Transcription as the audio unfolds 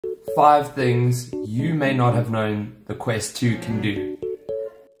5 things you may not have known the Quest 2 can do.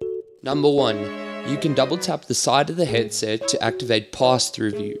 Number 1. You can double tap the side of the headset to activate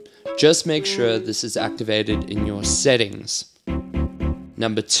pass-through view. Just make sure this is activated in your settings.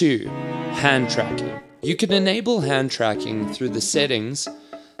 Number 2. Hand tracking. You can enable hand tracking through the settings.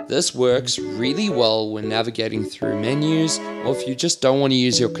 This works really well when navigating through menus or if you just don't want to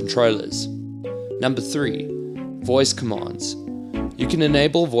use your controllers. Number 3. Voice commands. You can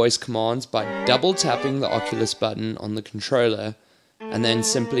enable voice commands by double tapping the Oculus button on the controller and then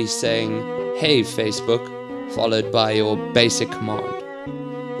simply saying, "Hey Facebook," followed by your basic command.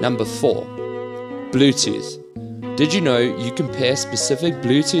 Number 4. Bluetooth. Did you know you can pair specific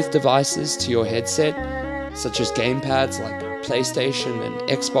Bluetooth devices to your headset, such as gamepads like PlayStation and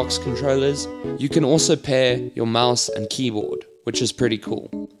Xbox controllers? You can also pair your mouse and keyboard, which is pretty cool.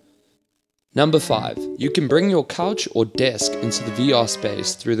 Number 5. You can bring your couch or desk into the VR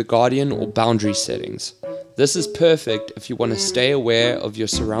space through the Guardian or Boundary settings. This is perfect if you want to stay aware of your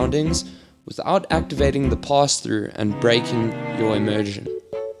surroundings without activating the pass-through and breaking your immersion.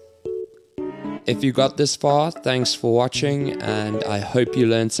 If you got this far, thanks for watching and I hope you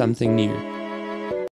learned something new.